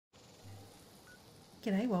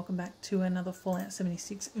G'day, welcome back to another Fallout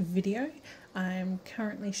 76 video. I'm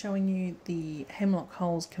currently showing you the Hemlock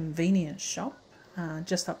Holes convenience shop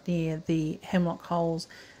just up near the Hemlock Holes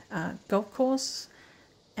golf course,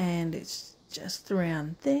 and it's just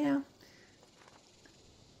around there.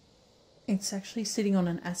 It's actually sitting on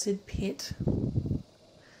an acid pit,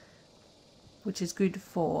 which is good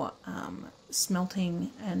for smelting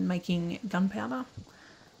and making gunpowder.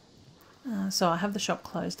 So I have the shop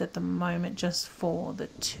closed at the moment just for the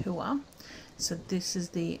tour. So this is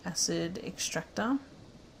the acid extractor.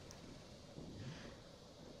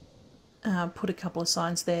 Put a couple of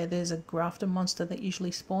signs there. There's a grafter monster that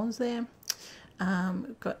usually spawns there.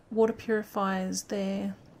 We've got water purifiers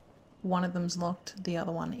there. One of them's locked, the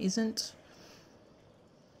other one isn't.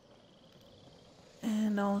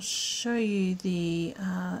 And I'll show you the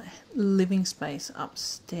living space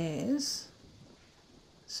upstairs.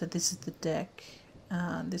 So this is the deck.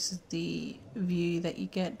 This is the view that you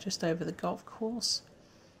get just over the golf course.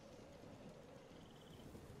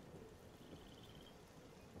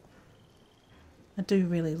 I do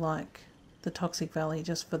really like the Toxic Valley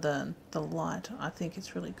just for the light. I think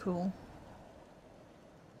it's really cool.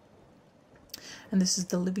 And this is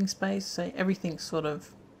the living space, so everything's sort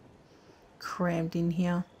of crammed in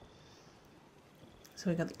here. So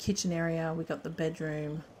we've got the kitchen area, we've got the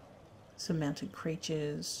bedroom, some mounted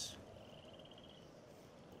creatures,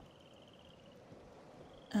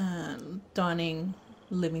 dining,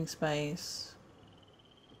 living space,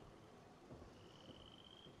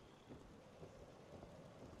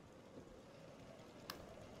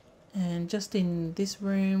 and just in this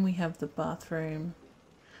room we have the bathroom.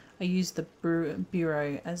 I use the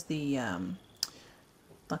bureau as the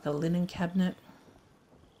like a linen cabinet.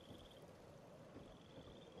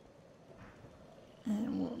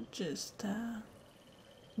 And we'll just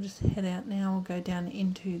head out now. We'll go down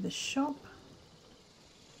into the shop.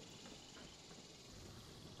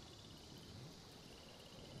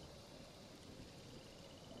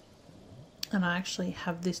 And I actually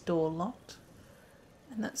have this door locked.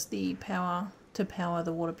 And that's the power to power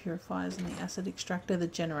the water purifiers and the acid extractor. The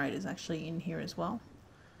generator is actually in here as well.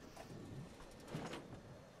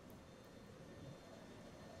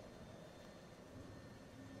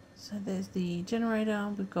 So there's the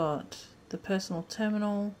generator, we've got the personal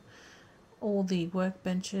terminal, all the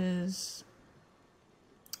workbenches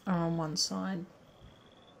are on one side.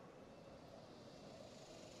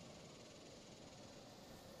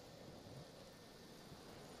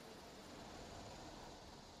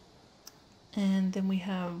 And then we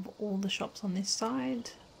have all the shops on this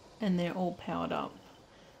side, and they're all powered up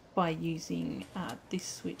by using this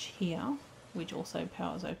switch here, which also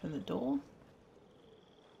powers open the door.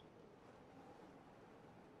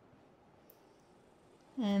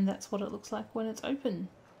 And that's what it looks like when it's open.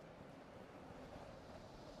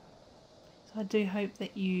 So I do hope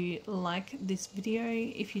that you like this video.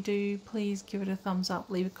 If you do, please give it a thumbs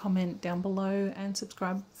up, leave a comment down below and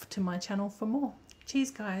subscribe to my channel for more.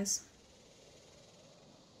 Cheers guys!